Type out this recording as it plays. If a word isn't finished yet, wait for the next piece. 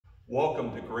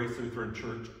Welcome to Grace Lutheran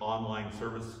Church online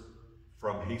service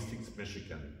from Hastings,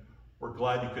 Michigan. We're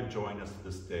glad you could join us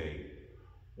this day.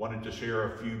 Wanted to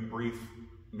share a few brief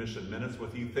mission minutes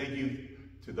with you. Thank you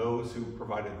to those who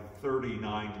provided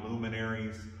 39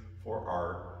 luminaries for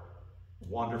our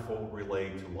wonderful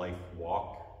Relay to Life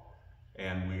walk.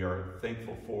 And we are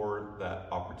thankful for that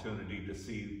opportunity to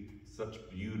see such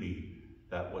beauty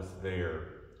that was there.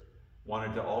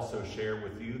 Wanted to also share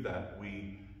with you that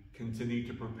we continue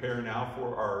to prepare now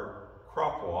for our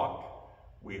crop walk.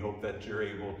 We hope that you're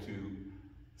able to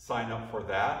sign up for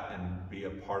that and be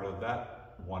a part of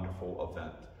that wonderful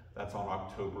event. That's on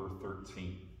October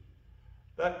 13th.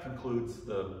 That concludes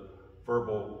the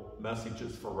verbal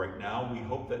messages for right now. We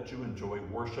hope that you enjoy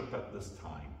worship at this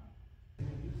time.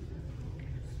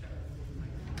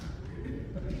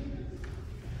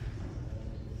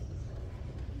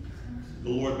 The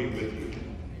Lord be with you.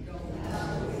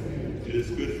 It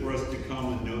is good for us to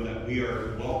come and know that we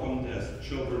are welcomed as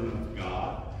children of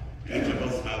God. Each of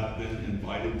us have been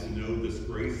invited to know this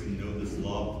grace and know this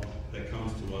love that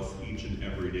comes to us each and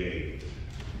every day.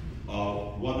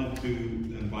 Wanted to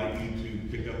invite you to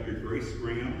pick up your grace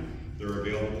gram. They're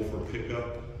available for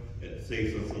pickup. It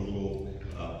saves us a little,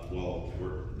 well,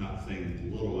 we're not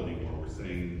saying little anymore. We're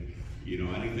saying,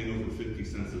 anything over 50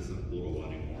 cents isn't little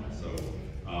anymore. So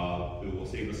it will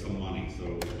save us some money.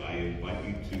 So I invite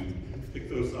you to pick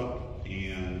those up,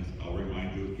 and I'll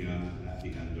remind you again at the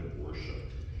end of worship.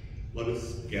 Let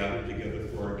us gather together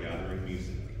for our gathering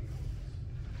music.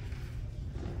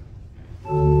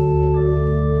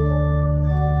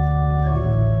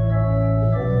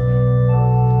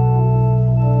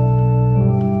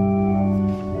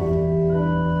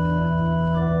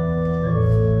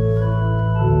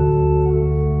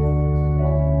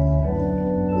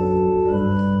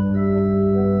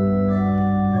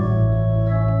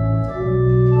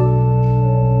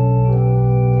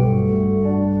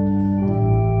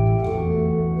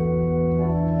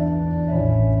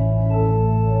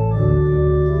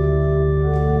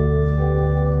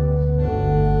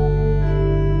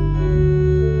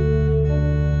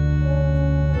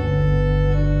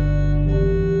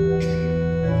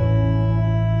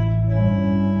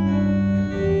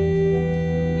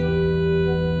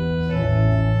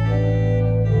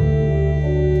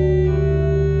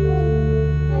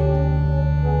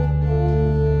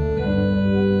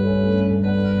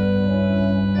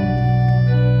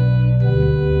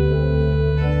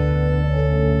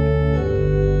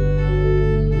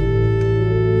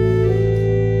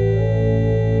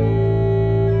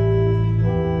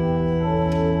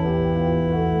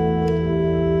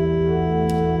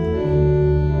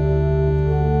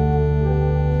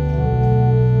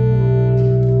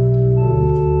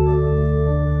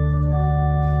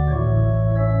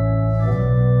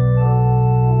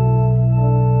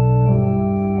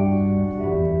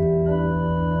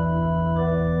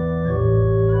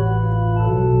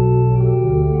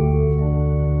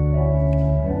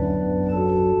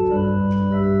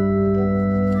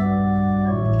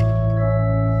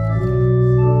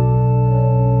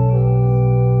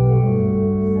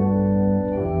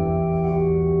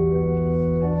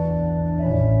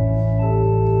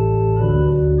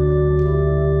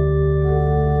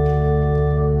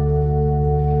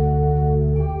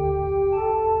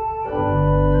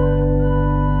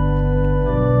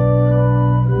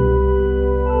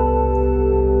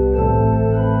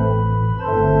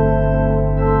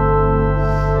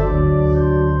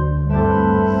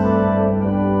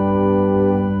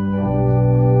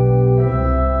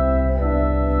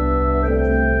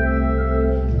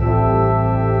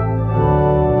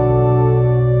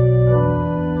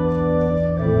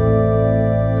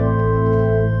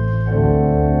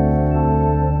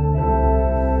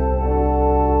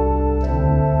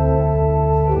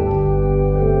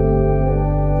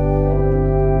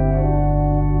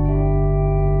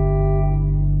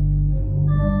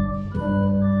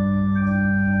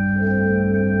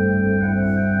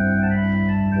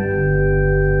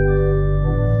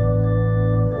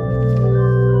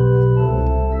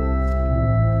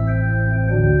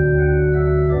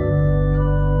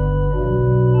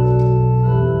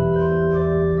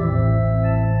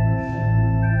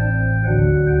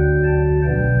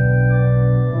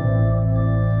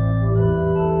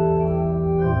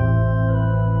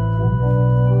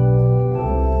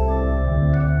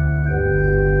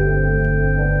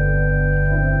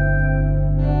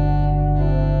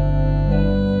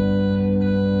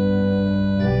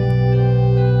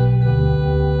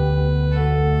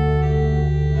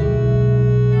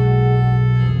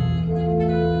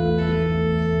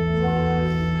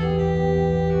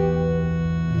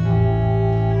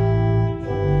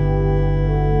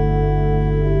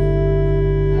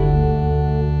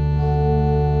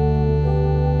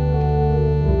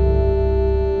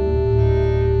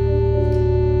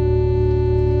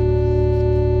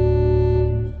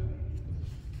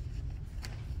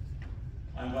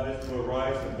 I invite us to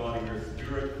arise and embody your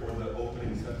spirit for the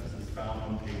opening sentences found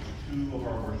on page 2 of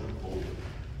our worship folder.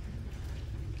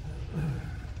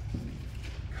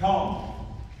 Come,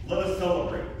 let us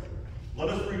celebrate. Let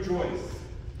us rejoice.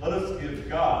 Let us give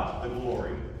God the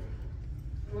glory.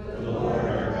 For the Lord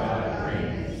our God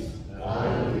reigns.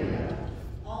 Hallelujah.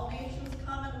 All nations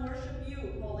come and worship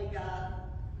you, holy God.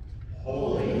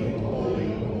 Holy,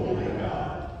 holy, holy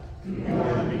God. You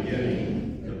are the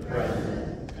beginning, the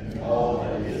present, and all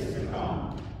that is to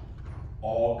come.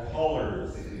 All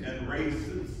colors and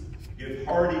races give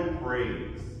hearty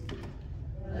praise.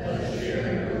 Let us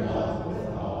share your love with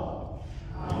all.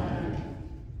 Amen.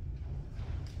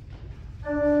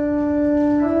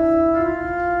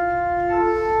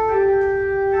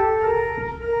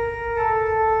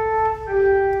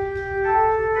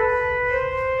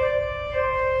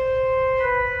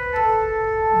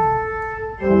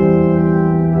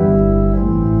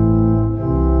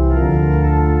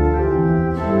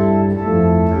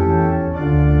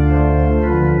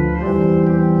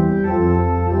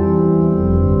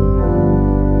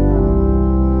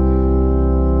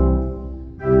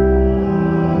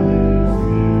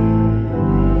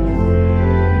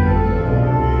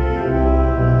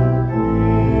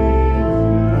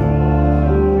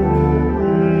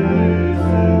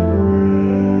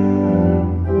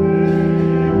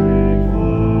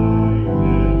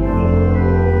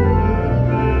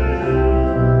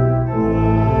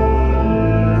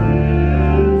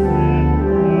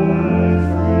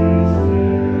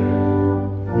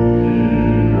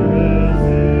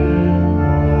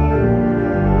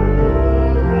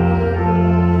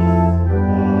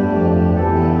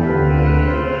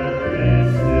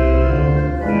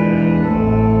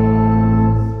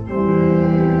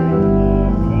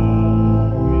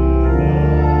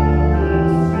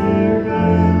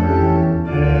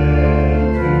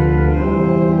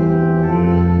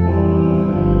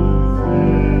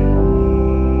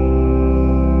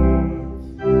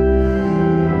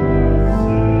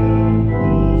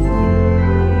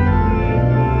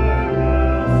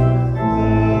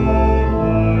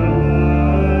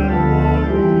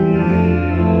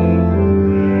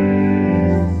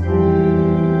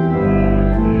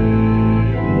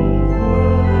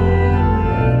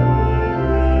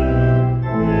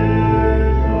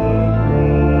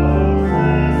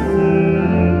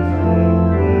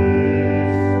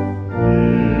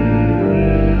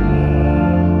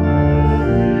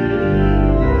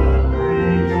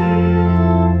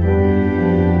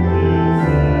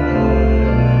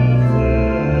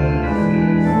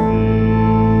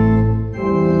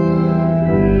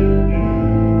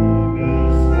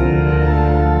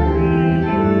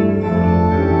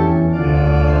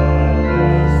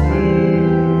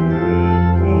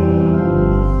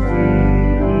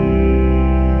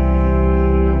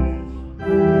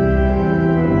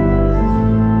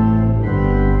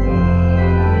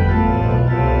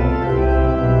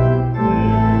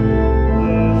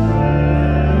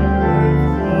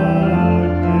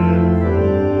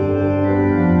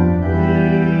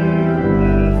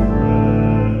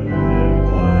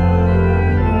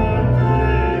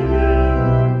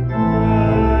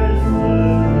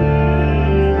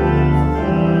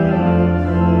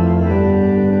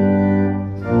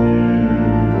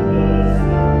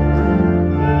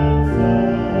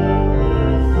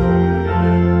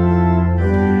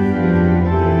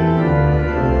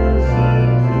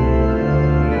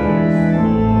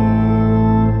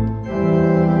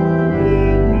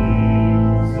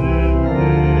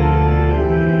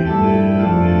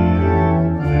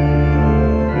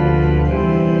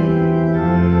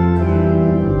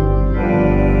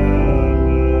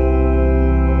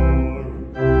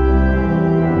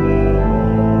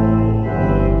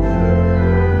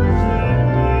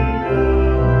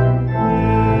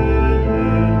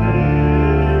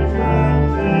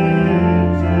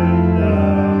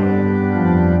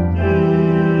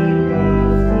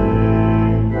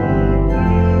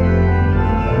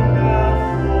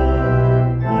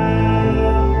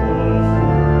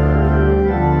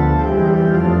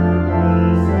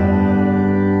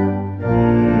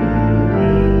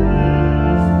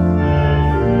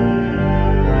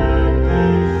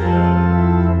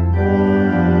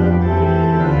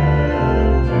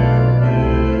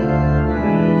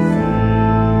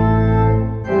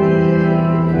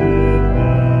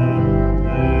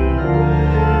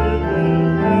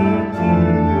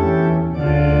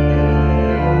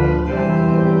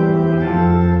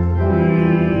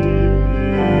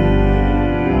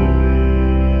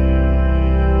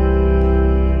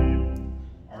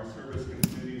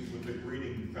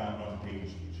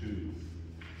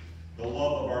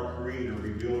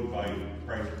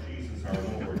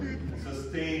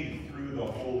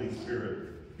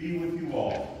 Spirit be with you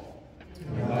all.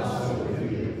 And also with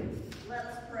you.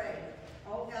 Let's pray.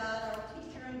 O God, our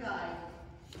teacher and guide,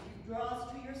 you draw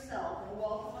us to yourself and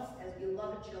welcome us as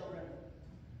beloved children.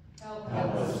 Help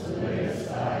us to lay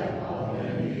aside all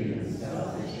envy and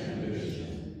selfish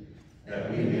ambition, that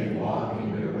we may walk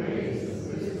in your ways of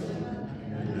wisdom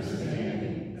and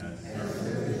understanding, as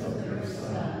servants of your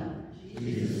Son,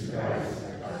 Jesus Christ,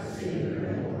 our Savior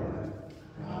and Lord.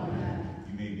 Amen.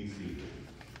 You may be seated.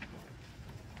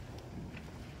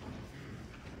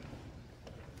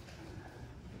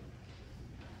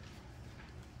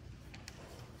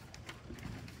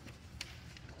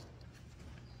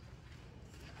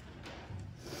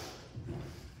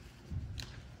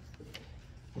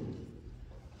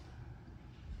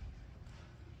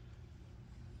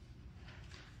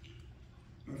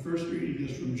 Our first reading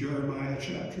is from Jeremiah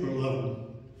chapter 11.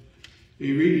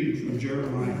 A reading from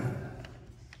Jeremiah.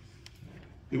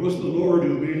 It was the Lord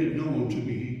who made it known to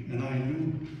me, and I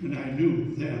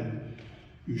knew then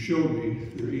you showed me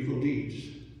their evil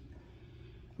deeds.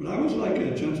 But I was like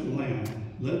a gentle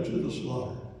lamb led to the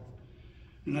slaughter,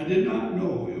 and I did not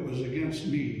know it was against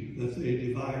me that they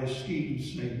devised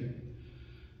schemes, saying,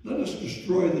 let us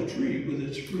destroy the tree with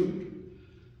its fruit.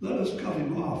 Let us cut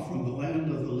him off from the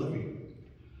land of the living,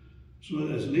 so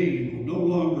that his name will no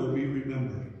longer be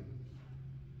remembered.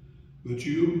 But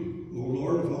you, O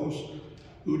Lord of hosts,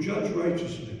 who judge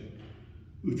righteously,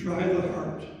 who try the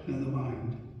heart and the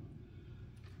mind,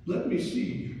 let me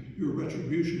see your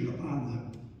retribution upon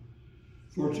them.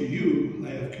 For to you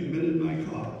I have committed my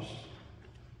cause.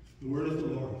 The word of the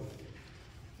Lord.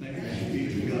 Thanks be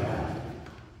to God.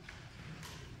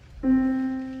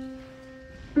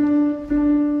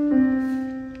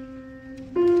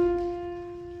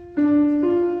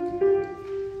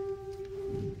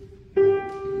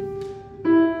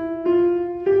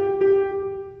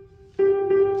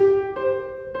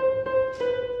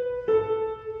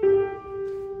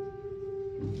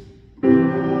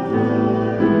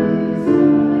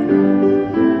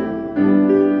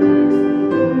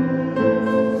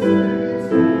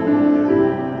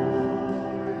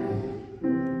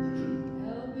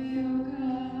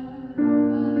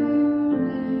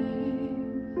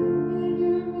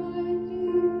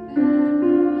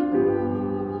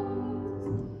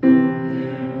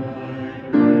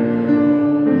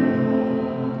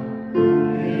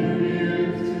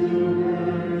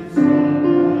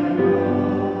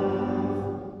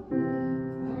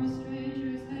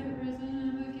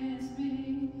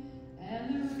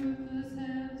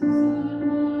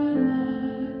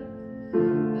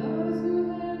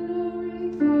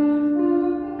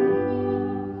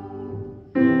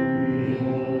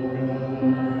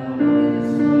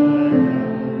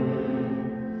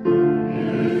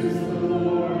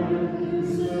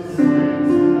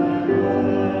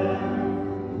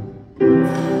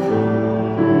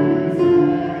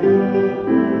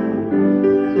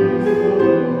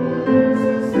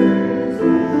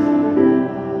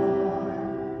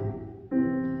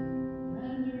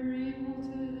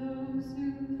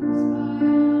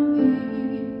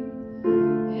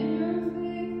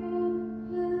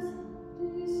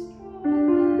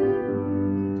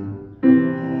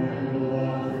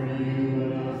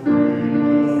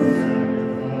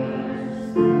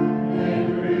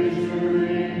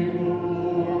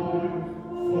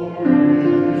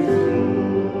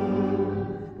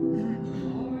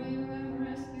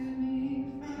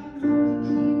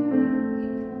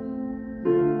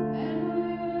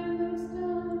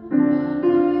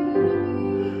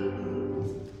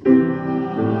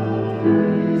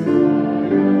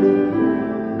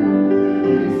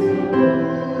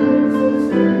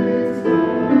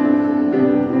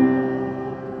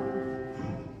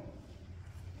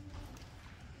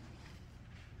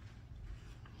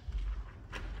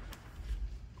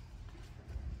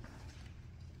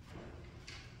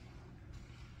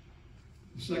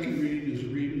 The second reading is a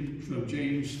reading from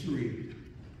James 3.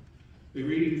 A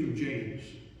reading from James.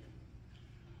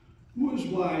 Who is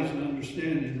wise and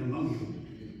understanding among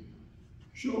you?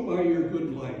 Show by your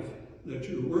good life that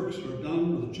your works are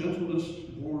done with gentleness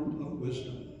born of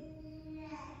wisdom.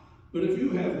 But if you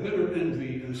have bitter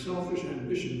envy and selfish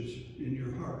ambitions in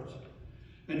your hearts,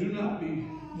 and do not be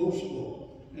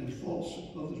boastful and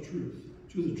false of the truth,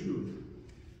 to the truth,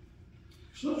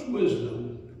 such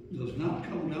wisdom does not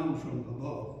come down from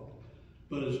above,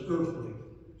 but is earthly,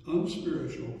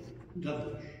 unspiritual,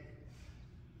 devilish.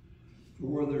 For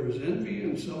where there is envy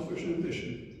and selfish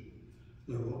ambition,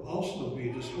 there will also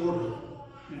be disorder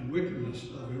and wickedness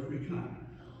of every kind.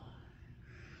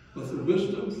 But the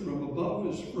wisdom from above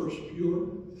is first pure,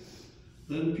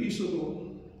 then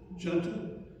peaceable, gentle,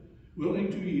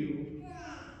 willing to yield,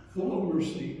 full of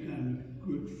mercy and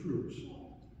good fruits,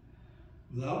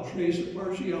 without trace of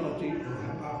partiality or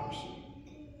hypocrisy.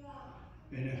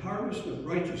 And a harvest of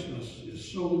righteousness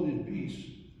is sown in peace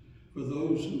for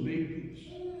those who make peace.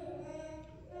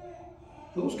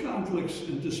 Those conflicts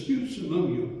and disputes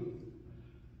among you,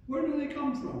 where do they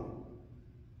come from?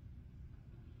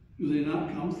 Do they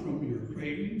not come from your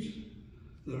cravings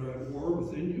that are at war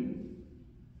within you?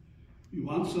 You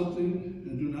want something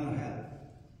and do not have it,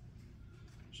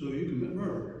 so you commit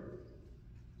murder.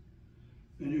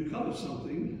 And you covet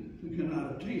something and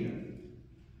cannot obtain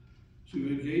it, so you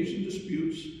engage in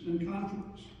disputes and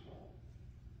conflicts.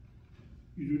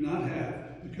 You do not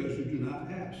have because you do not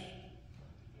ask.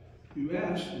 You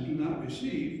ask and do not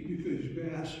receive because you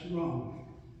ask wrongly,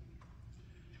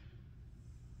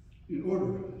 in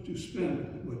order to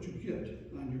spend what you get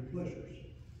on your pleasures.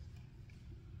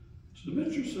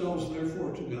 Submit yourselves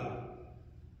therefore to God.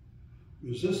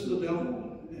 Resist the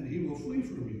devil, and he will flee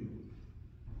from you.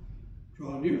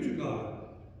 Draw near to God,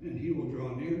 and he will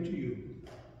draw near to you.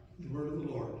 The word of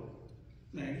the Lord.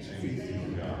 Thanks be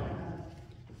to God.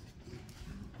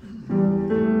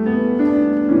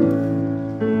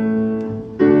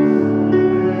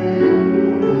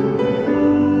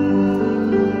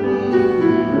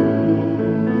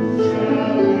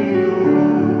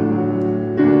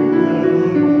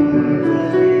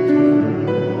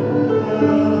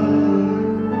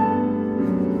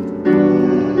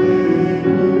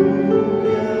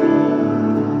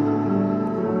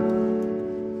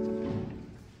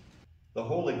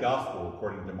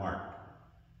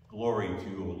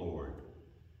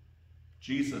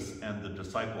 Jesus and the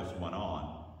disciples went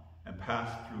on and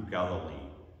passed through Galilee.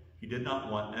 He did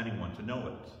not want anyone to know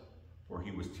it, for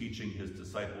he was teaching his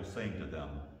disciples, saying to them,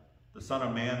 "The Son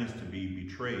of Man is to be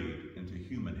betrayed into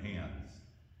human hands,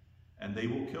 and they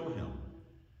will kill him.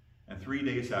 And 3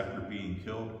 days after being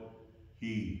killed,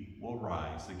 he will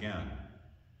rise again."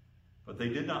 But they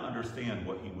did not understand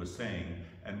what he was saying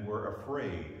and were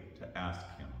afraid to ask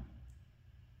him.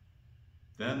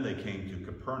 Then they came to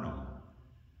Capernaum.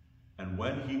 And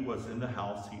when he was in the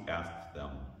house, he asked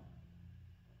them,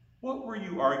 "What were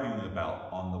you arguing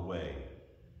about on the way?"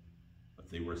 But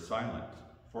they were silent,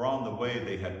 for on the way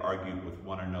they had argued with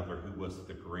one another who was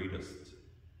the greatest.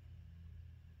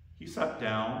 He sat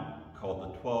down, called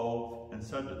the 12, and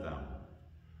said to them,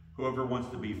 "Whoever wants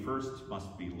to be first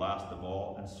must be last of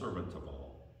all and servant of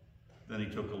all." Then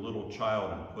he took a little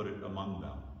child and put it among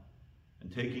them.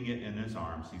 And taking it in his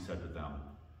arms, he said to them,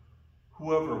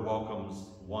 "Whoever welcomes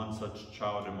one such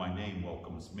child in my name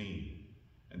welcomes me,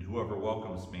 and whoever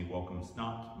welcomes me welcomes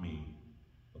not me,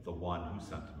 but the one who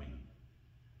sent me."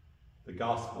 The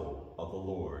Gospel of the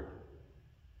Lord.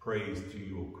 Praise to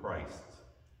you, O Christ.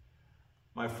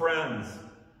 My friends,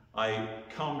 I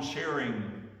come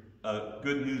sharing a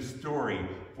good news story,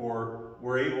 for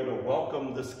we're able to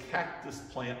welcome this cactus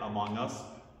plant among us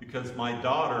because my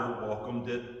daughter welcomed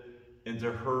it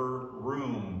into her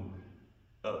room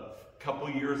a couple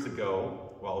years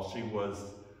ago while she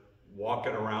was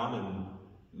walking around and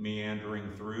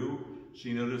meandering through.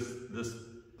 She noticed this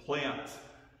plant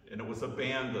and it was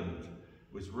abandoned.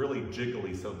 It was really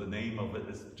jiggly, so the name of it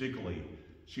is Jiggly.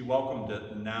 She welcomed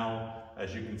it, and now,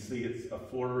 as you can see, it's a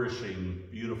flourishing,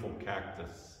 beautiful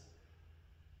cactus.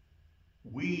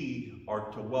 We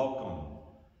are to welcome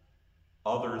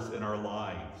others in our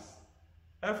lives,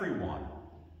 everyone.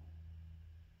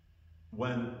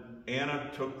 When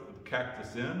Anna took the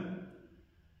cactus in,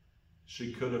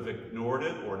 she could have ignored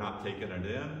it or not taken it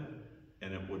in,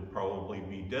 and it would probably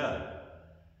be dead.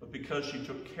 But because she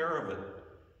took care of it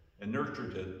and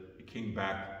nurtured it, it came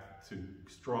back to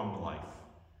strong life.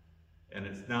 And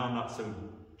it's now not so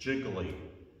jiggly.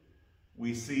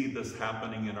 We see this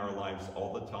happening in our lives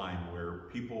all the time, where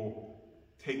people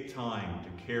take time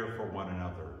to care for one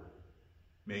another.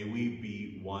 May we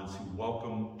be ones who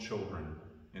welcome children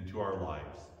into our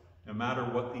lives, no matter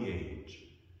what the age.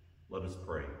 Let us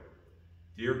pray.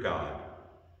 Dear God,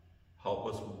 help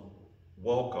us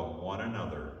welcome one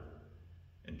another.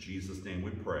 In Jesus' name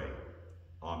we pray.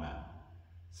 Amen.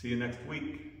 See you next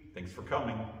week. Thanks for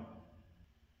coming.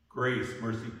 Grace,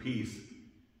 mercy, peace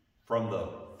from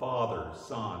the Father,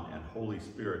 Son, and Holy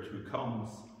Spirit, who comes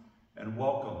and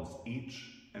welcomes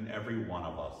each and every one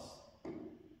of us.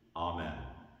 Amen.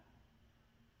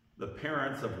 The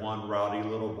parents of one rowdy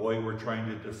little boy were trying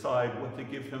to decide what to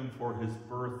give him for his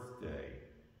birthday.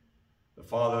 The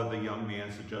father of the young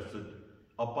man suggested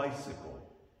a bicycle.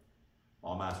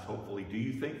 Mom asked hopefully, "Do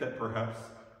you think that perhaps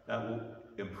that will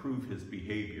improve his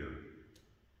behavior?"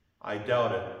 "I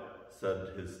doubt it,"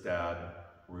 said his dad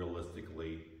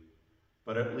realistically.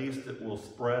 but at least it will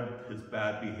spread his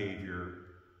bad behavior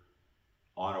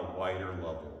on a wider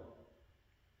level.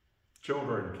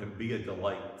 Children can be a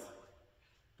delight,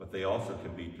 but they also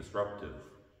can be disruptive.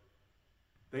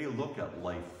 They look at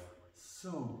life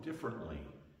so differently.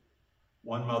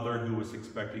 One mother who was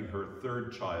expecting her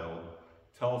third child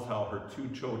tells how her 2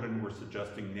 children were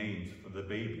suggesting names for the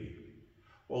baby.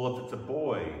 Well, if it's a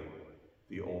boy,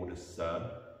 the oldest said,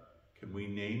 can we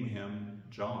name him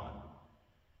John?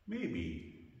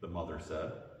 Maybe, the mother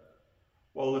said.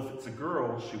 Well, if it's a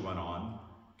girl, she went on,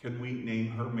 can we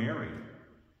name her Mary?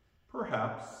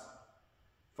 Perhaps.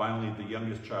 Finally, the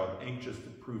youngest child, anxious to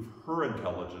prove her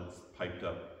intelligence, piped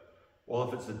up, well,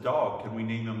 if it's a dog, can we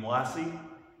name him Lassie?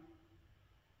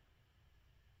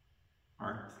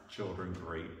 Aren't children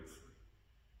great?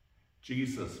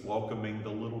 Jesus welcoming the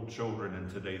little children in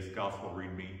today's gospel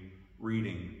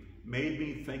reading made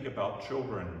me think about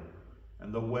children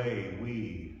and the way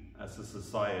we, as a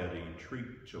society,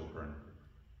 treat children.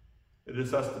 It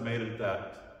is estimated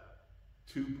that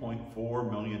 2.4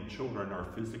 million children are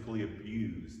physically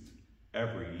abused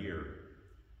every year.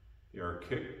 They are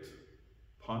kicked,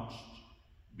 punched,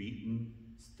 beaten,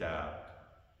 stabbed,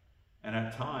 and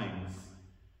at times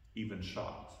even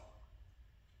shot.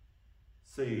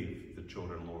 Save the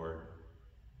children, Lord.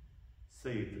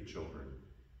 Save the children.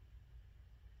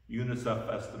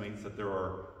 UNICEF estimates that there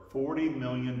are 40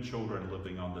 million children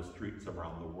living on the streets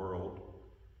around the world.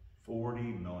 40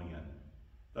 million.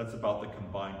 That's about the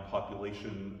combined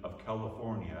population of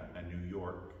California and New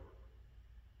York.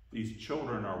 These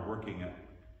children are working at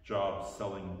jobs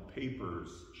selling papers,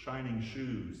 shining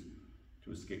shoes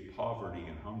to escape poverty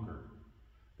and hunger.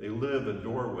 They live in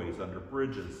doorways, under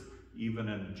bridges, even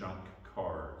in junk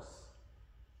cars.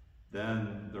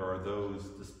 Then there are those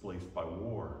displaced by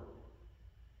war.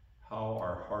 How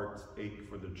our hearts ache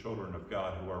for the children of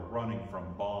God who are running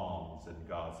from bombs in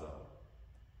Gaza.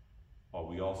 While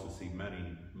we also see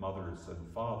many mothers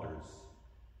and fathers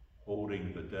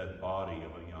holding the dead body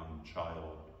of a young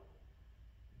child.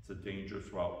 It's a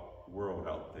dangerous world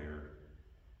out there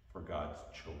for God's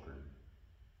children.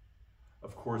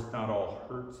 Of course, not all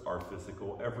hurts are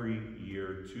physical. Every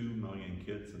year, 2 million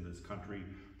kids in this country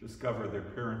discover their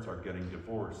parents are getting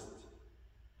divorced,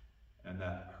 and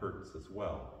that hurts as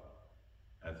well,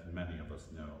 as many of us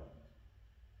know.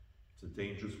 It's a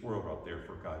dangerous world out there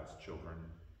for God's children.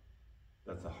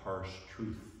 That's a harsh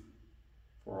truth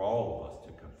for all of us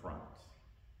to confront.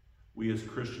 We as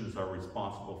Christians are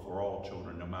responsible for all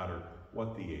children, no matter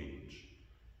what the age.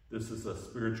 This is a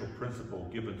spiritual principle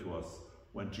given to us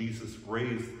when Jesus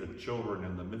raised the children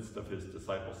in the midst of his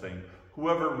disciples, saying,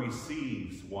 whoever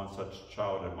receives one such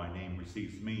child in my name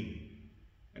receives me,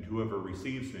 and whoever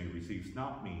receives me receives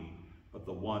not me, but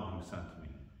the one who sent me.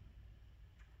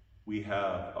 We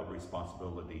have a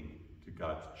responsibility to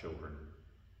God's children.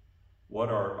 What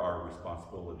are our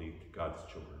responsibility to God's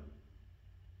children?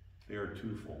 They are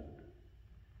twofold.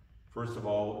 First of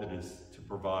all, it is to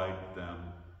provide them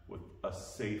with a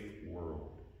safe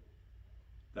world.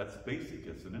 That's basic,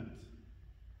 isn't it?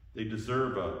 They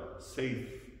deserve a safe,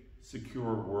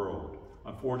 secure world.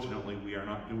 Unfortunately, we are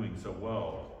not doing so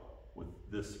well with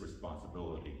this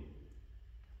responsibility.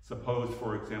 Suppose,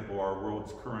 for example, our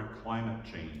world's current climate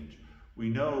change. We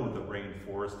know the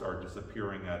rainforests are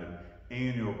disappearing at an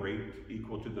annual rate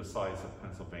equal to the size of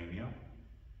Pennsylvania.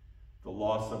 The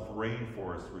loss of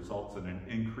rainforest results in an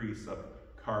increase of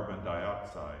carbon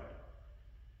dioxide.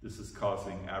 This is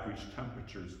causing average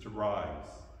temperatures to rise.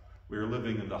 We are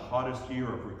living in the hottest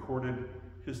year of recorded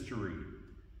history.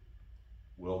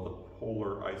 Will the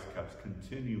polar ice caps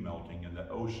continue melting and the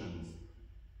oceans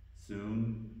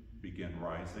soon begin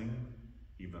rising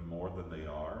even more than they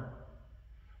are?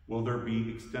 Will there be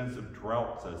extensive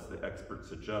droughts, as the experts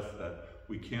suggest, that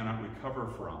we cannot recover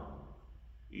from?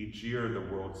 Each year,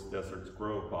 the world's deserts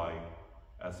grow by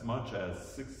as much as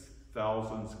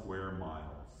 6,000 square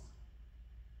miles.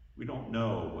 We don't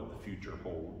know what the future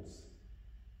holds,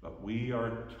 but we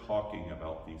are talking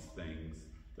about these things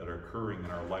that are occurring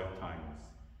in our lifetimes,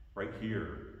 right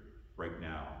here, right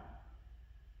now.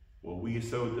 Will we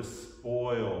so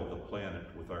despoil the planet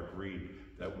with our greed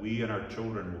that we and our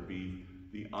children will be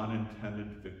the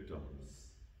unintended victims?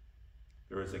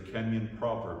 There is a Kenyan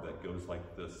proverb that goes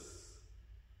like this: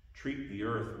 treat the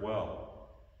earth well.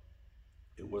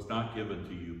 It was not given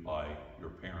to you by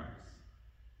your parents.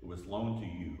 It was loaned to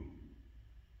you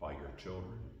by your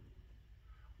children.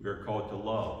 We are called to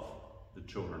love the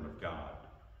children of God.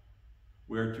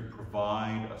 We are to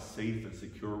provide a safe and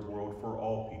secure world for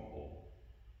all people.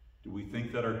 Do we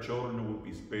think that our children will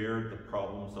be spared the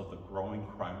problems of the growing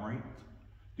crime rate,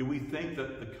 Do we think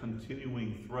that the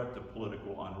continuing threat to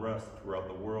political unrest throughout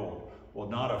the world will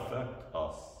not affect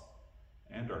us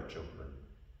and our children?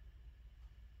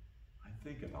 I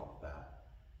think about that.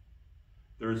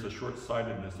 There is a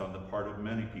short-sightedness on the part of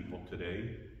many people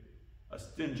today, a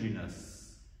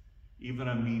stinginess, even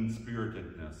a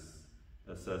mean-spiritedness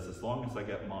that says, as long as I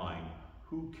get mine,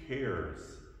 who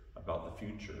cares about the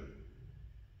future?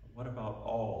 But what about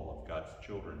all of God's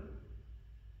children?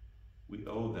 We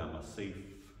owe them a safe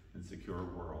and secure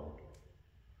world.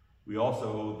 We also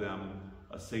owe them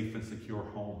a safe and secure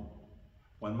home.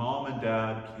 When mom and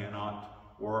dad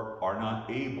cannot or are not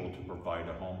able to provide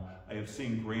a home, I have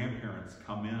seen grandparents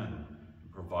come in and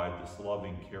provide this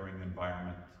loving, caring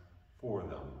environment for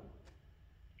them.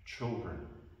 Children,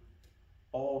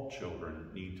 all children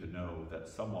need to know that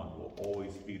someone will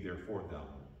always be there for them.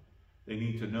 They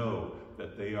need to know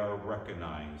that they are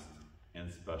recognized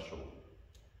and special.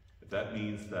 If that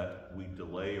means that we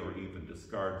delay or even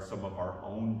discard some of our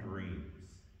own dreams,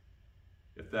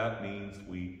 if that means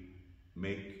we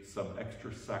make some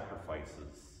extra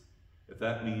sacrifices, if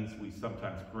that means we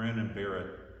sometimes grin and bear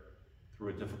it through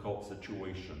a difficult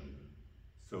situation,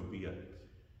 so be it.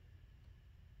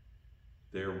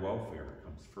 Their welfare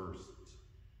comes first.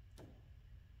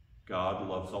 God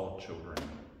loves all children,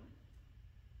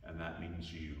 and that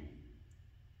means you.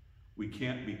 We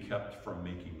can't be kept from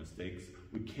making mistakes.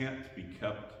 We can't be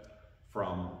kept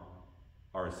from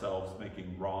ourselves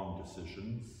making wrong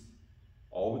decisions.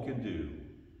 All we can do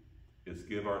is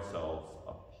give ourselves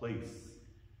a place,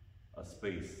 a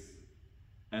space,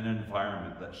 an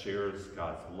environment that shares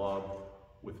God's love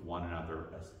with one another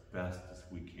as best as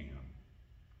we can.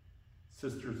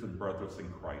 Sisters and brothers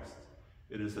in Christ,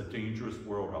 it is a dangerous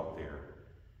world out there,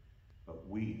 but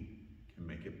we can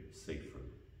make it safer.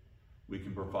 We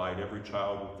can provide every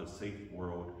child with a safe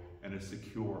world and a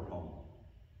secure home.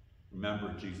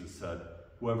 Remember, Jesus said,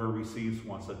 whoever receives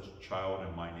one such child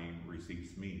in my name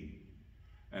receives me.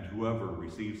 And whoever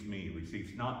receives me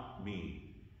receives not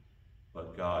me,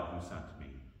 but God who sent me.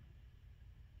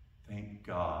 Thank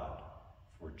God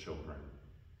for children.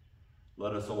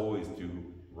 Let us always do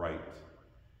right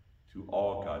to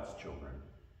all God's children.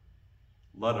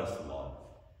 Let us love.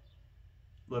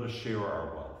 Let us share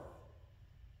our wealth.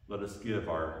 Let us give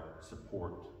our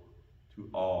support to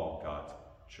all God's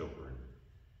children.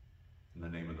 In the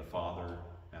name of the Father,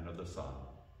 and of the Son,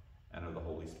 and of the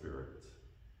Holy Spirit.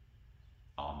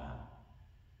 Amen.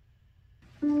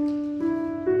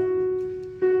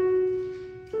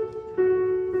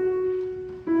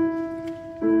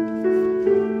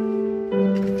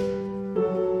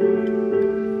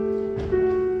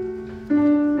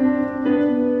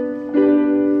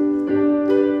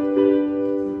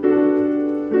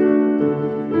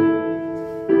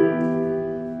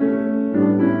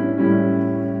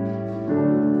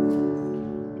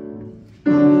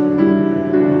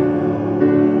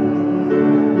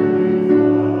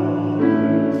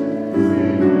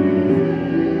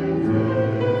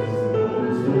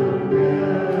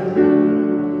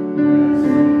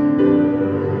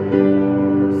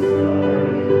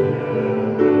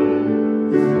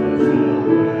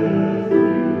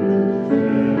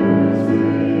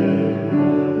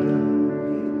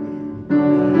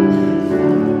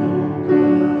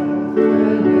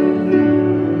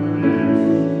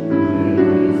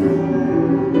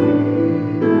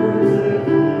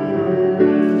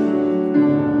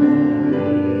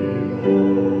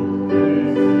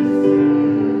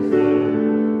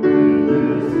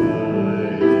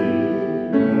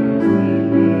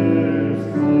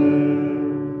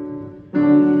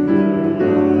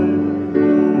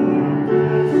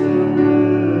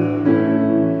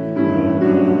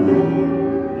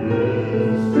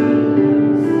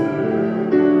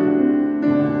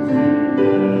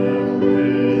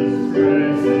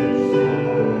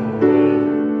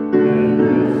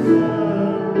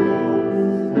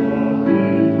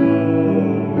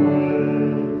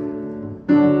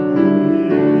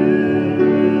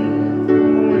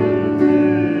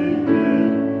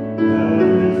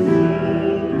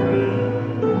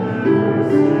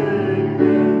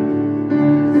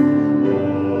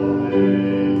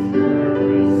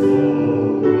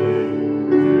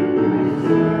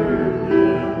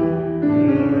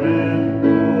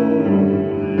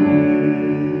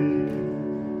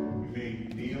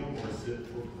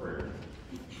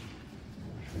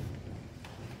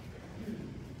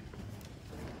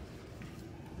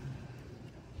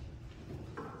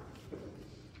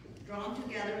 Drawn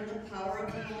together in the power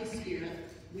of the Holy Spirit,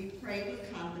 we pray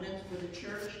with confidence for the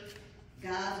church,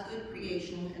 God's good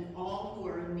creation, and all who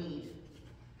are in need.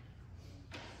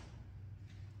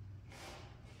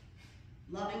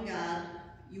 Loving God,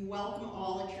 you welcome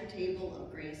all at your table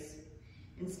of grace.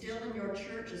 Instill in your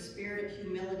church a spirit of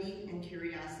humility and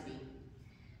curiosity,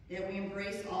 that we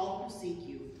embrace all who seek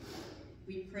you.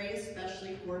 We pray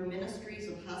especially for ministries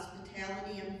of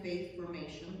hospitality and faith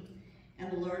formation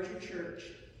and the larger church,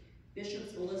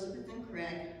 Bishops Elizabeth and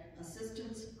Craig,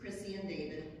 Assistants Chrissy and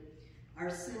David, our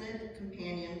Synod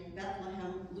companion,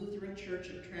 Bethlehem Lutheran Church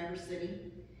of Traverse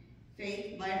City,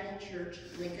 Faith Bible Church,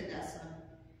 Lake Odessa,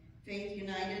 Faith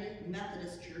United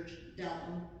Methodist Church,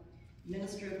 Delton,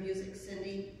 Minister of Music,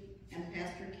 Cindy, and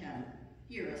Pastor Ken.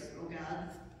 Hear us, O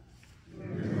God. Your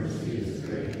mercy is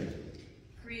great.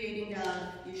 Creating God,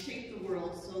 you shape the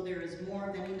world so there is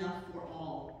more than enough for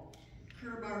all.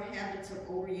 Curb our habits of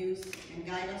overuse and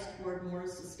guide us toward more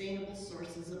sustainable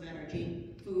sources of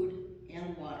energy, food,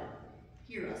 and water.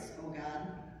 Hear us, O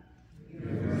God.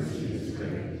 Your mercy is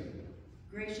great.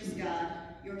 Gracious God,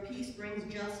 your peace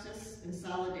brings justice and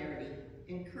solidarity.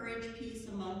 Encourage peace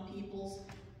among peoples,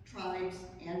 tribes,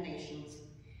 and nations.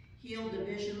 Heal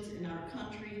divisions in our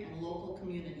country and local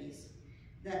communities,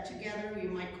 that together we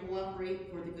might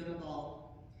cooperate for the good of all.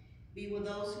 Be with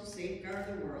those who safeguard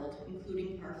the world,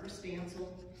 including Parker Stansel,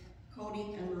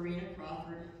 Cody and Marina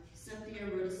Crawford, Cynthia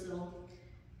Rudisil,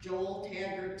 Joel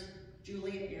Taggart,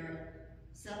 Julia Eric,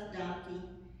 Seth Donkey,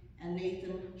 and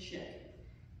Nathan Schick.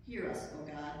 Hear us, O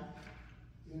God.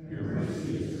 Your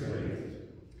mercy is great.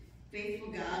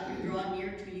 Faithful God, we draw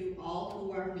near to you all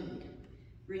who are in need.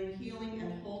 Bring healing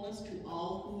and wholeness to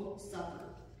all who suffer,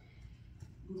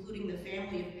 including the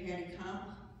family of Patty Comp,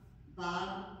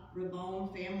 Bob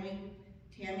Rabone family,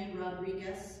 Tammy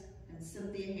Rodriguez, and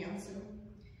Cynthia Hansen.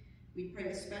 We pray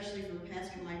especially for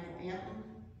Pastor Michael Anton,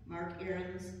 Mark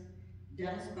Ahrens,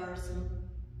 Dennis Barson,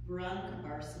 Veronica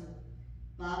Barson,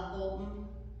 Bob Bolton,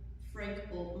 Frank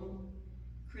Bolton,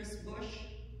 Chris Bush,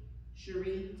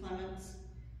 Cherie Clements,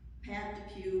 Pat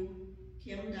Depew,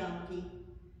 Kim Donkey,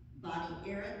 Bonnie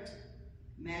Errett,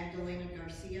 Magdalena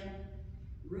Garcia,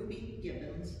 Ruby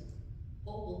Gibbons,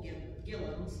 Opal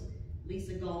Gillens,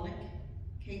 Lisa Golnick,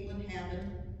 Caitlin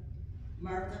Haben,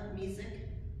 Martha Misick,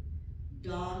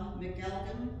 Dawn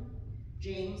McElgan,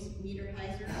 James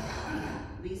Niederheiser,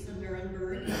 Lisa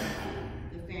Nuremberg,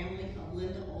 the family of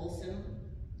Linda Olson,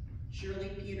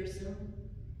 Shirley Peterson,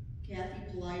 Kathy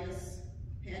Politis,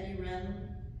 Patty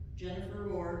Wren, Jennifer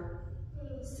Rohr,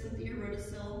 Cynthia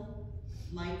Rudisil,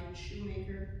 Mike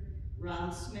Shoemaker,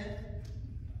 Ron Smith,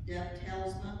 Deb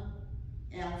Talsma,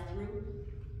 Al Throop,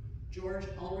 George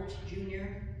Ulrich Jr.,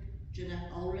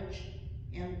 Jeanette Ulrich,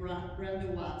 and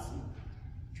Brenda Watson.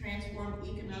 Transform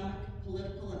economic,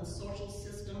 political, and social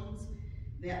systems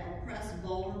that oppress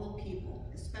vulnerable people,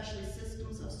 especially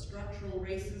systems of structural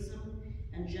racism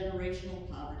and generational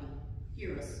poverty.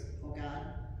 Hear us, O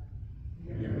God.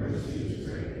 Your mercy is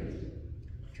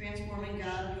great. Transforming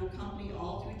God, you accompany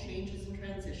all through changes and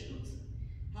transitions.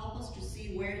 Help us to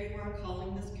see where you are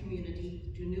calling this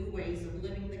community to new ways of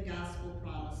living the gospel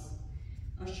promise.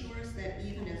 Assure us that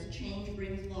even as change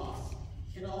brings loss,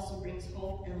 it also brings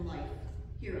hope and life.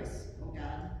 Hear us, O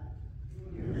God.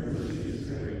 Your mercy is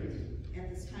great. At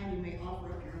this time, you may offer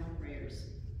up your own prayers.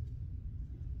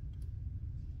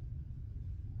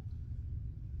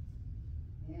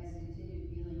 I ask continued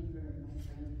healing for my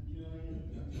friend Joy,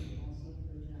 and also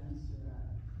for John Surratt.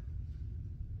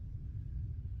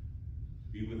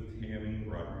 Be with Tammy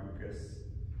Rodriguez,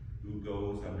 who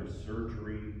goes under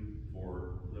surgery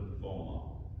for lymphoma.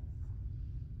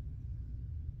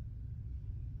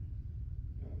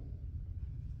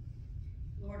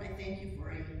 Lord, I thank you for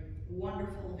a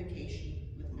wonderful vacation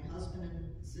with my husband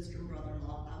and sister and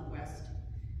brother-in-law out west.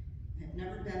 I've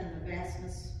never been, and the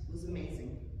vastness was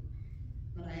amazing.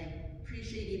 But I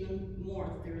appreciate even more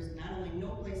that there is not only no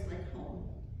place like home,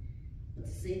 but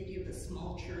the safety of this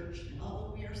small church. And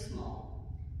although we are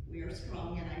small, we are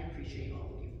strong, and I appreciate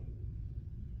all of you.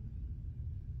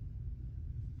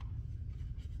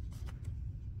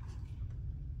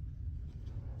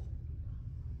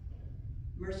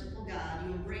 Merciful God,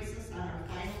 you embrace us on our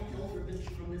final pilgrimage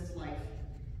from this life.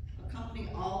 Accompany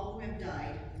all who have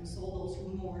died, console those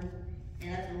who mourn,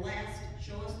 and at the last,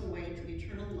 show us the way to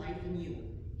eternal life in you.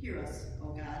 Hear us, O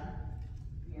God.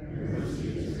 Your mercy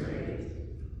is great.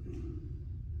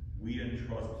 We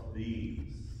entrust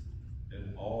these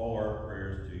and all our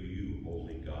prayers to you,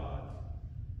 Holy God,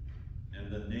 in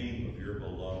the name of your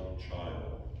beloved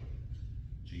child,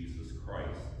 Jesus Christ,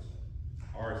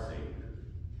 our Savior.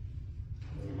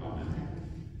 Amen.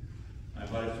 I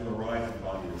invite us to arise in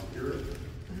body and spirit.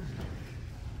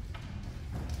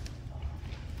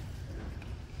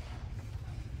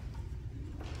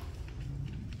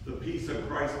 The peace of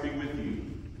Christ be with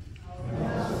you. And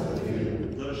also with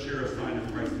you. Let us share a sign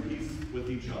of Christ's peace. with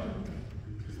each other.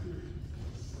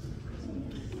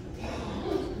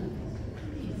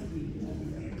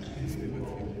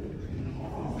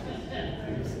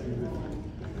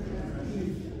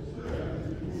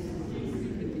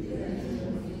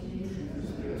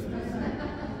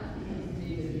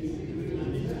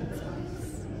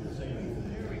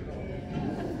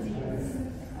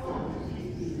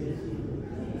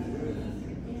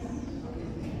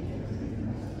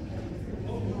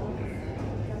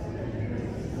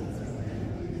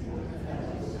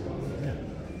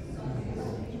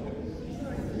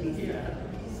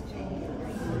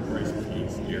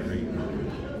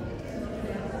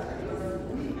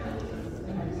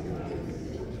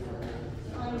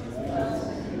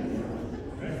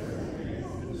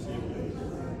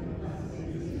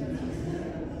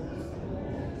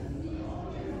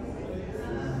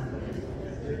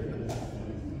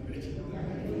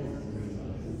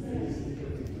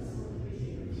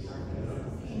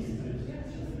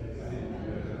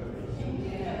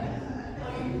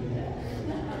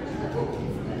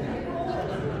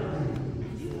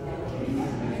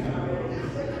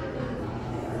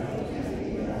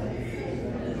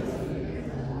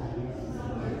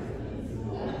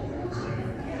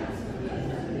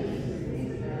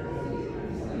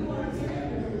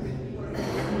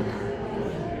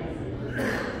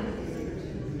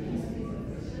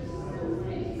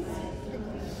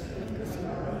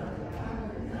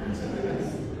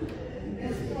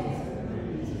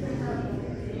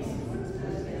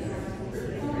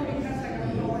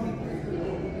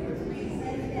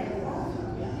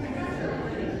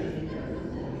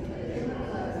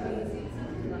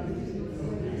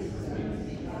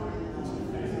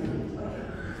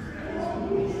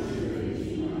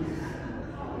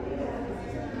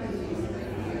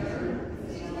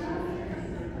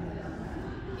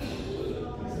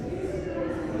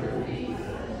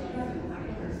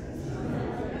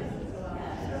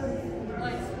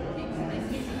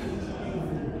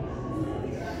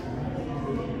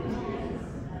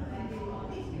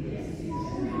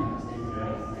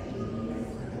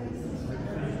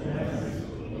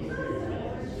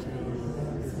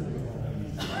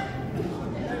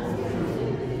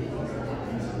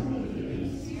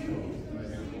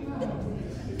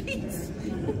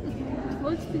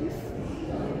 What's this?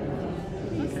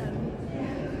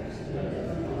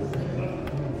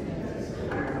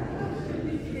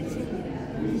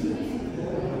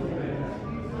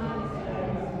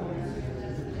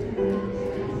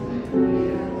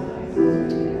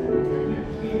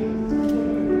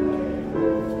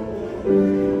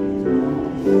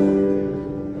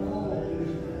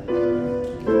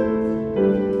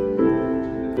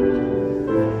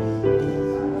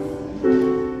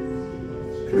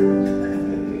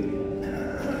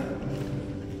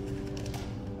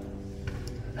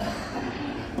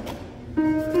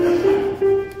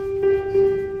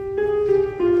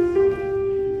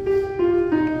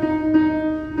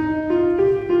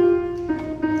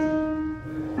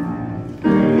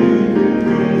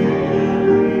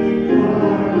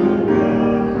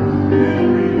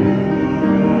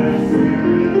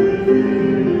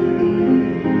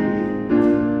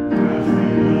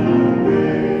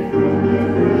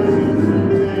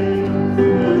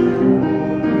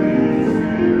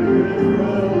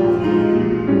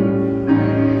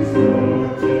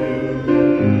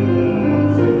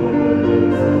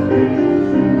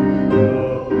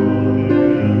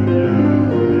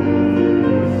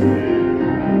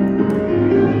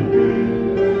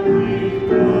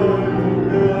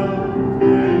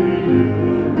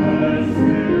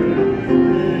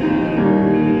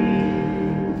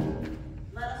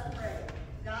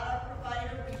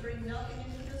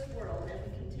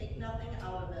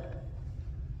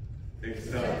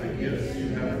 Accept the gifts you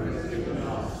have first given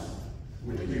us,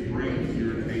 which we bring to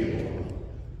your table.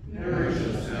 Nourish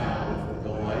us now with the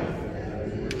life that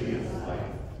is worthy of life,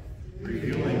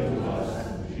 revealing to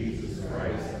us Jesus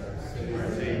Christ, our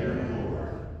Savior and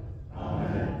Lord.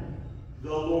 Amen.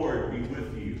 The Lord be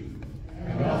with you.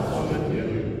 And also with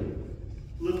you.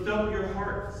 Lift up your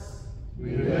hearts.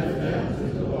 We lift them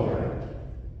to the Lord.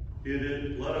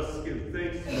 Let us give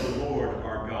thanks to the Lord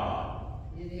our God.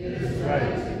 It is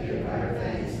right to give our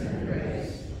thanks and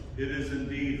praise. It is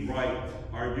indeed right,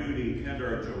 our duty and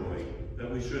our joy,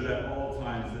 that we should at all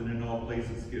times and in all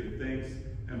places give thanks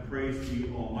and praise to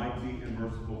you, Almighty and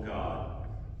merciful God,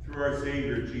 through our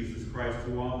Savior Jesus Christ,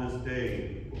 who on this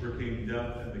day overcame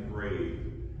death and the grave,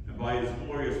 and by his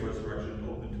glorious resurrection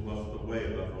opened to us the way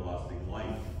of everlasting life.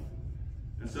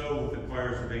 And so, with the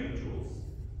choirs of angels,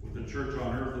 with the church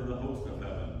on earth and the host of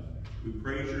heaven, we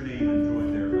praise your name and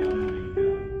join their unending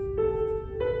hymn.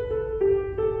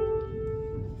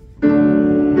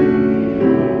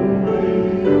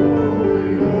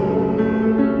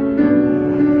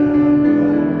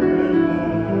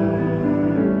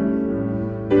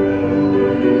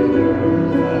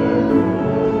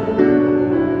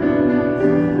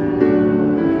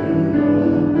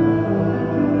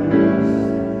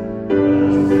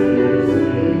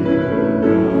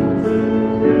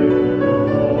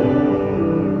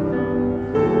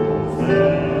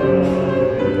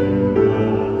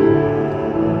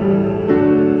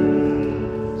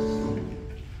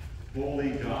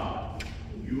 God.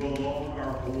 You alone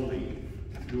are holy.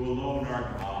 You alone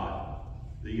are God.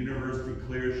 The universe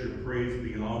declares your praise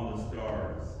beyond the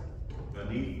stars,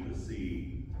 beneath the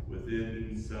sea,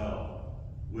 within each cell,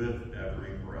 with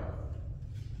every breath.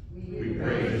 We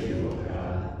praise you, O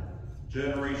God.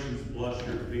 Generations bless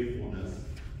your faithfulness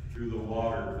through the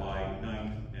water by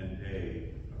night and day,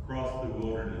 across the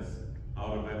wilderness,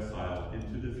 out of exile,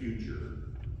 into the future.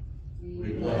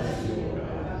 We bless you, O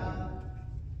God.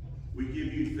 We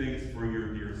give you thanks for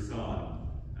your dear Son,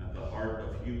 at the heart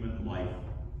of human life,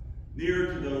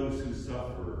 near to those who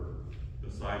suffer,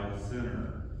 beside the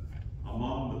sinner,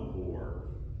 among the poor,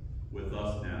 with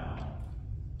us now.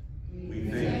 We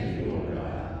thank you, O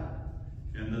God.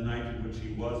 And the night in which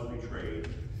he was betrayed,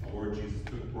 our Lord Jesus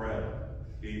took bread,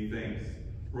 gave thanks,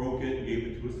 broke it, and gave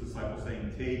it to his disciples,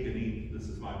 saying, "Take and eat, this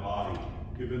is my body,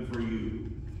 given for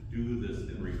you. Do this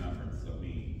in remembrance of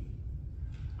me."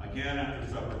 Again,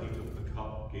 after supper, he took the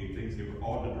cup, gave thanks, gave it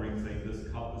all to drink, saying, "This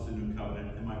cup is the new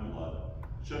covenant in my blood,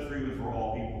 shed freely for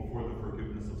all people for the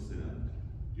forgiveness of sin.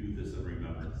 Do this in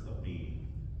remembrance of me."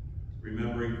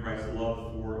 Remembering Christ's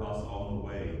love for us on the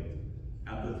way,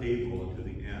 at the table and to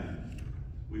the end,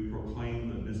 we proclaim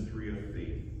the mystery of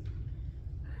faith.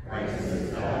 Christ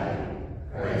has died.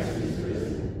 Christ is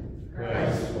risen.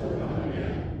 Christ will come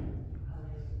again.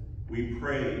 We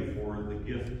pray for the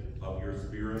gift of your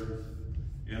Spirit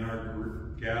and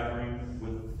our gathering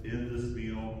within this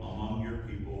meal among your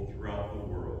people throughout the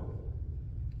world.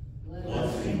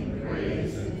 Blessing,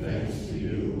 praise, and thanks to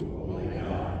you, Holy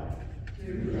God,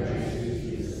 through Christ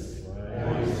Jesus,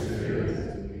 Holy Spirit,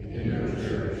 in your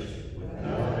church,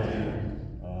 without end.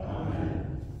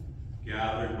 Amen.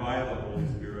 Gathered by the Holy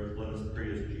Spirit, let us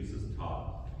pray as Jesus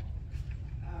taught.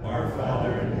 Our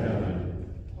Father in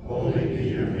heaven, holy be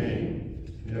your name.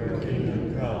 Your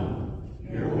kingdom come,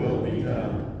 your will be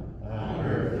done, on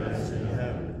earth as in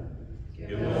heaven.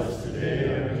 Give us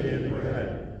today our daily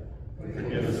bread.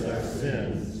 Forgive us our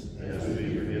sins, as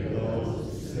we forgive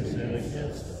those who sin against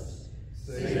us.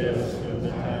 Save us from the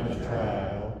time of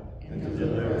trial, and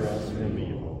deliver us from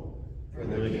evil. For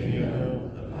the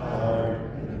kingdom, the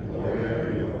power, and the glory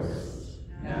are yours,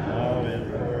 now and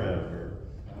forever.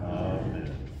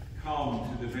 Amen.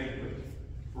 Come to the banquet,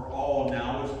 for all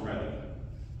now is ready.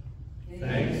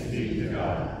 Thanks be to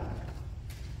God.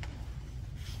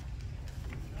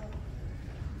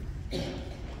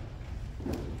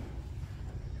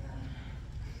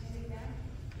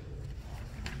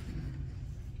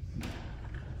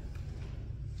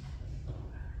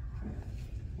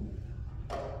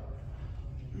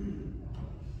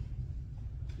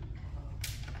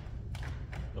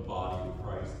 The body of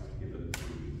Christ given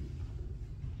for you.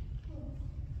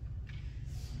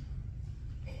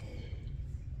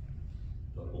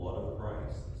 The blood of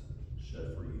Christ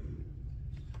shed for you.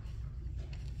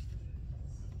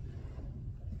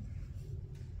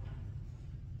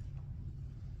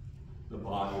 The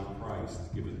body of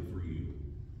Christ given for you.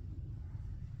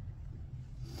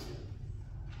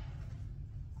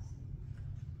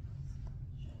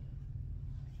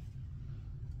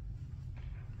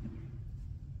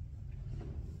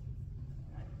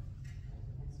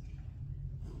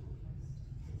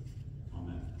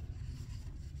 Amen.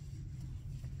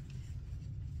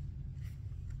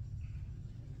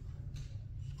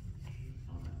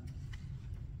 Amen.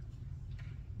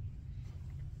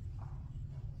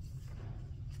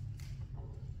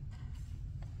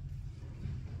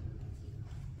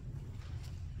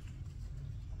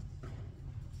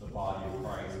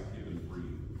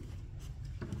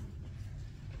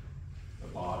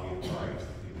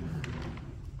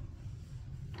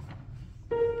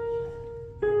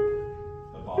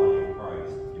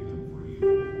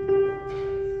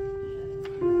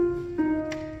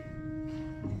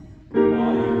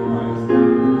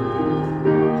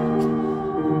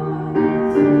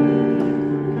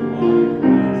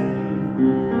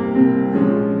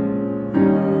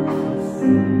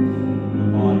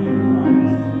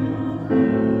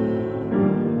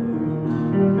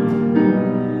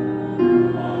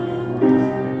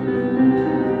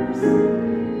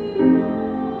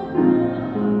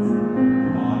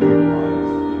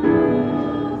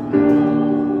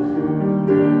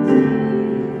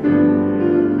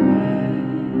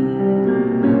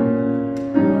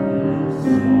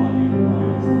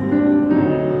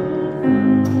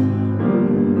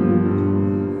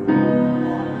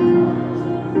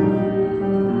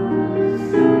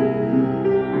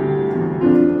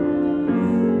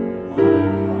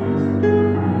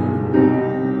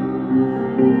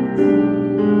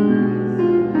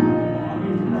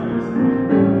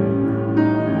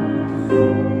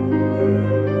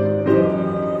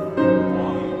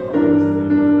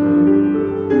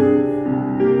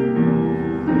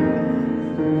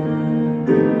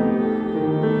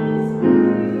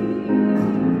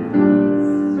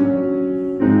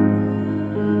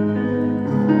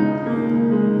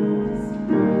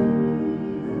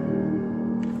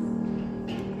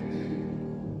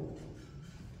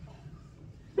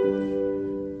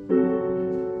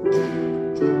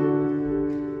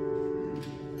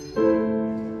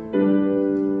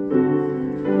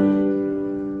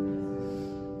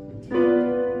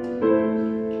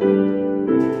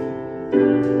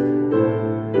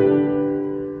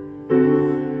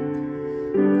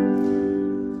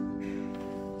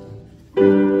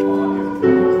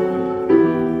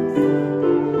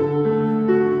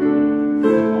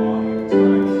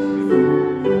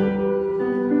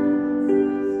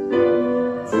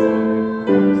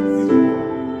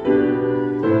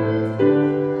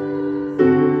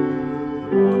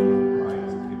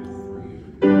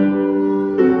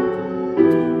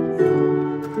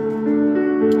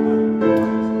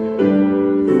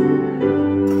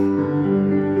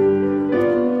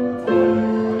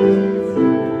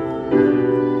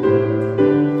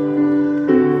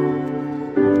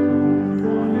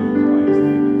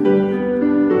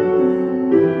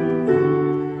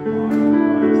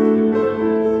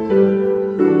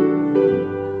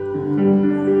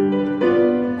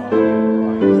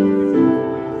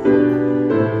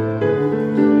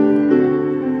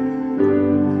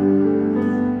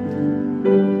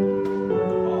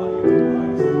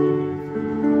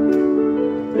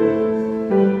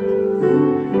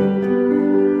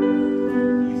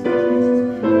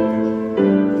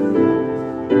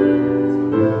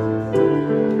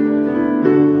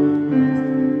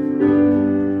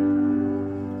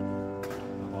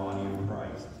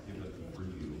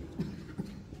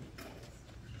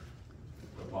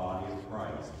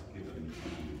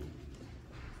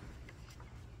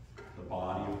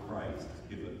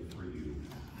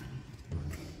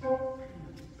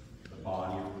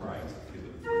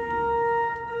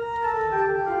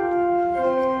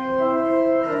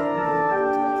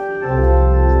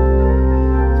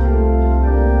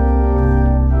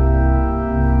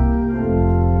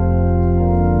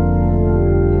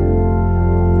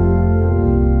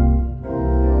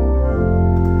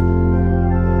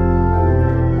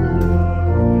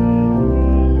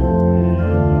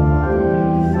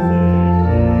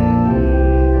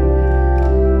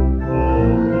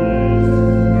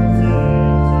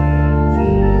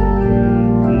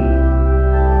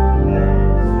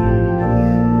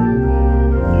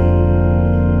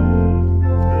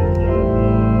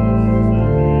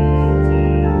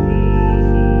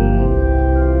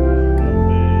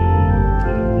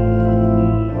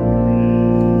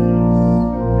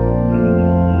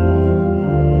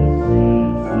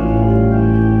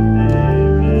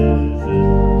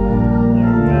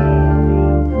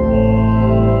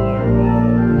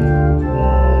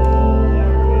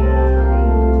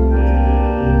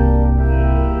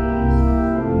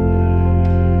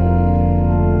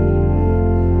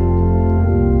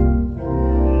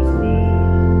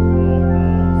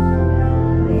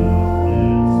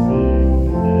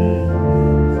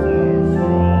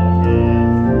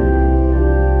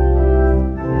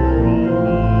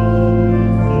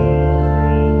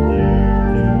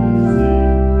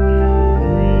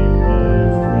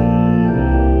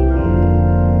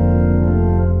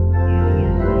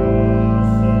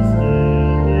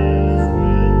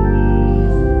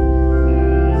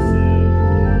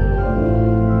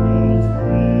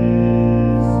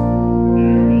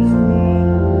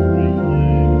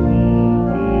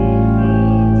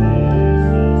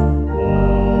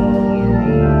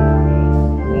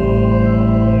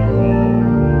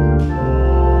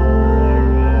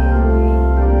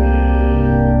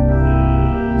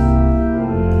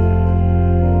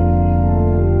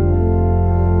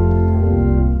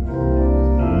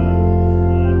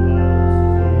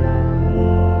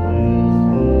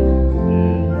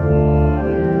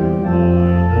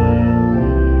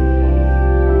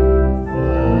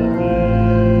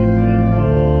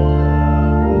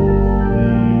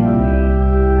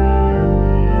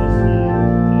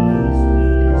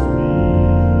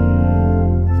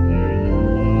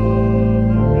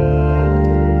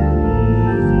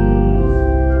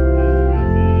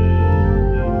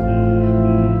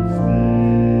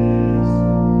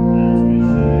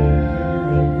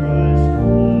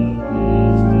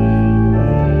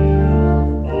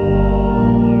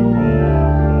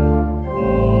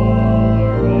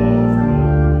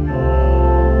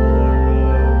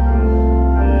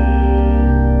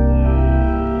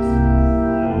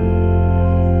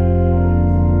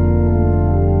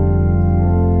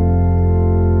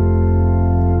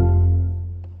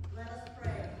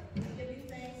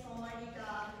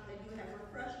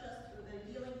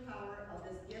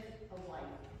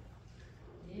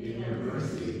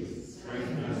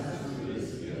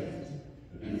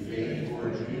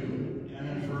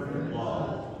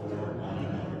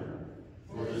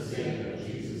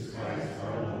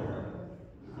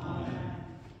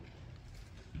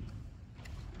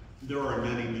 There are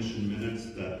many mission minutes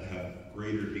that have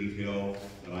greater detail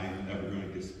that I'm never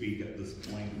going to speak at this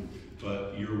point,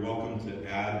 but you're welcome to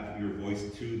add your voice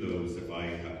to those if I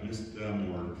have missed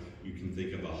them, or you can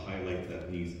think of a highlight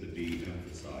that needs to be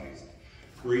emphasized.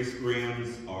 Grace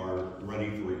grams are ready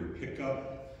for your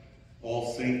pickup.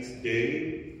 All Saints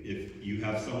Day, if you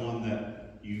have someone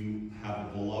that you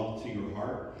have beloved to your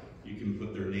heart, you can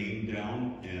put their name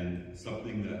down and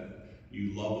something that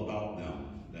you love about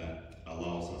them that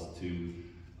allows us to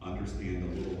understand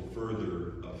a little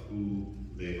further of who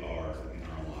they are in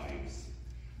our lives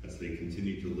as they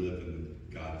continue to live in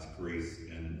God's grace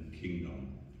and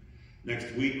kingdom.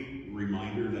 Next week,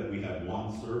 reminder that we have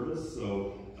one service,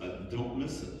 so don't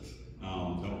miss it.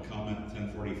 Don't come at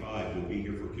 10:45. You'll be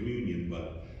here for communion,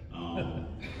 but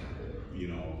you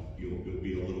know, you'll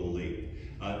be a little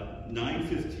late.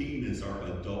 9:15 is our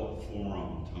adult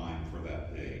forum time for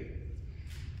that day.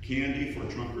 Candy for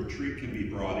trunk or treat can be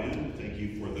brought in. Thank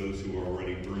you for those who are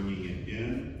already bringing it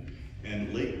in.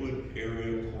 And Lakewood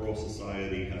Area Choral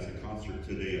Society has a concert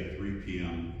today at 3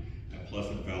 p.m. at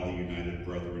Pleasant Valley United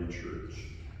Brethren Church.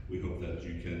 We hope that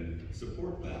you can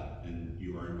support that, and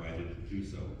you are invited to do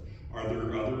so. Are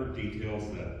there other details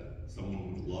that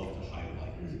someone would love to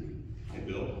highlight? Hey,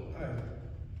 Bill? Hi.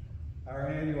 Our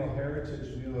annual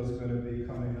Heritage Meal is going to be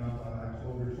coming up on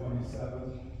October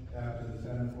 27th after the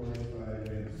 10:45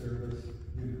 a.m. service.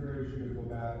 We encourage you to go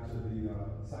back to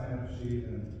the sign-up sheet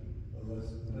and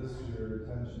list your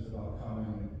intentions about coming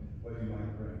and what you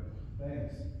might bring.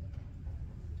 Thanks.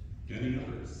 Any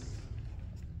others?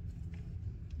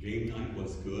 Game night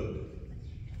was good.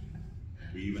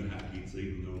 We even had pizza,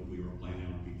 even though we were planning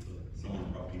on pizza.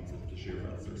 Someone brought pizza to share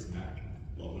as their snack.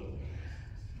 Love it.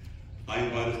 I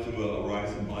invite us to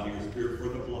arise in body or spirit for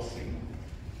the blessing.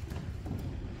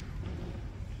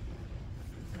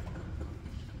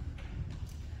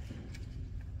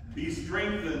 Be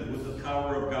strengthened with the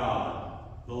power of God,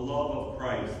 the love of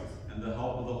Christ, and the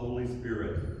help of the Holy